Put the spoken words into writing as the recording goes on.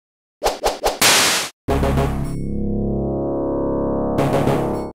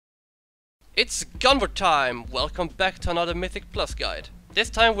It's Gunward time! Welcome back to another Mythic Plus guide. This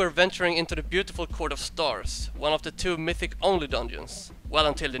time we're venturing into the beautiful Court of Stars, one of the 2 Mythic only dungeons. Well,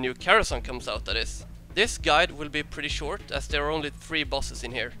 until the new Carousel comes out, that is. This guide will be pretty short, as there are only 3 bosses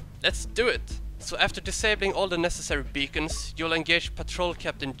in here. Let's do it! So after disabling all the necessary beacons, you'll engage Patrol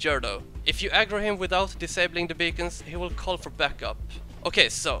Captain Gerdo. If you aggro him without disabling the beacons, he will call for backup. Okay,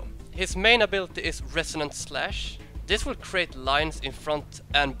 so his main ability is Resonant Slash. This will create lines in front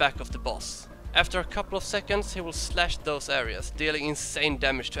and back of the boss. After a couple of seconds, he will slash those areas, dealing insane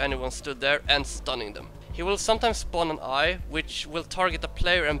damage to anyone stood there and stunning them. He will sometimes spawn an eye, which will target a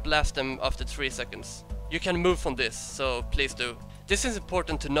player and blast them after 3 seconds. You can move from this, so please do. This is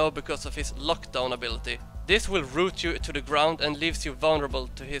important to know because of his lockdown ability. This will root you to the ground and leaves you vulnerable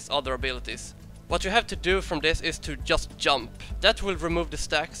to his other abilities. What you have to do from this is to just jump. That will remove the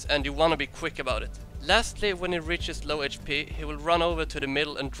stacks and you wanna be quick about it. Lastly, when he reaches low HP, he will run over to the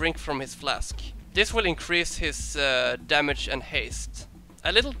middle and drink from his flask. This will increase his damage and haste.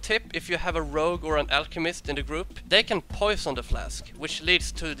 A little tip: if you have a rogue or an alchemist in the group, they can poison the flask, which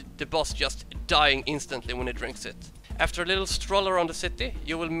leads to the boss just dying instantly when he drinks it. After a little stroll around the city,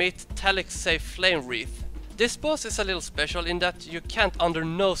 you will meet Talik's safe flame wreath. This boss is a little special in that you can't under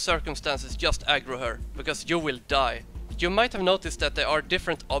no circumstances just aggro her, because you will die. You might have noticed that there are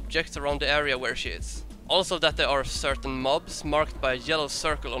different objects around the area where she is. Also that there are certain mobs marked by a yellow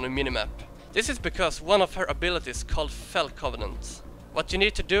circle on the minimap. This is because one of her abilities called Fell Covenant. What you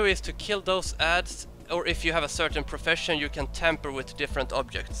need to do is to kill those ads, or if you have a certain profession you can tamper with different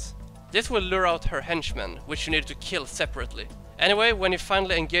objects. This will lure out her henchmen, which you need to kill separately. Anyway, when you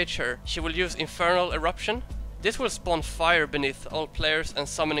finally engage her, she will use Infernal Eruption. This will spawn fire beneath all players and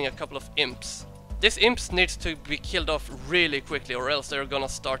summoning a couple of imps. This imps needs to be killed off really quickly or else they're gonna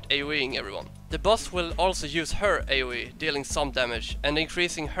start AoEing everyone. The boss will also use her AoE, dealing some damage and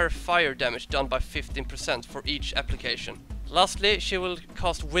increasing her fire damage done by 15% for each application. Lastly, she will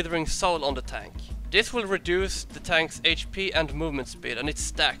cast Withering Soul on the tank. This will reduce the tank's HP and movement speed and it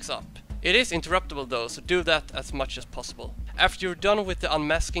stacks up. It is interruptible though, so do that as much as possible. After you're done with the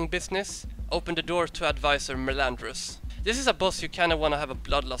unmasking business, open the door to Advisor Melandrus. This is a boss you kinda wanna have a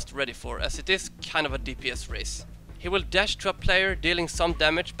bloodlust ready for, as it is kind of a DPS race. He will dash to a player, dealing some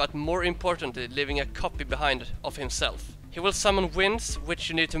damage, but more importantly, leaving a copy behind of himself. He will summon winds, which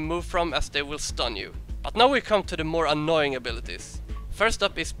you need to move from as they will stun you. But now we come to the more annoying abilities. First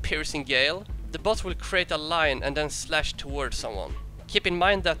up is Piercing Gale. The boss will create a line and then slash towards someone. Keep in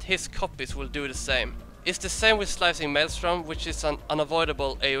mind that his copies will do the same. It's the same with Slicing Maelstrom, which is an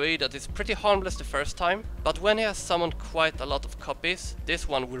unavoidable AoE that is pretty harmless the first time, but when he has summoned quite a lot of copies, this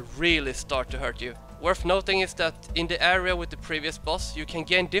one will really start to hurt you. Worth noting is that in the area with the previous boss, you can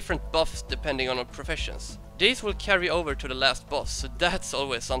gain different buffs depending on your professions. These will carry over to the last boss, so that's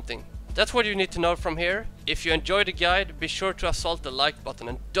always something. That's what you need to know from here. If you enjoyed the guide, be sure to assault the like button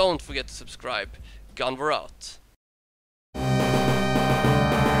and don't forget to subscribe. Gunwar out.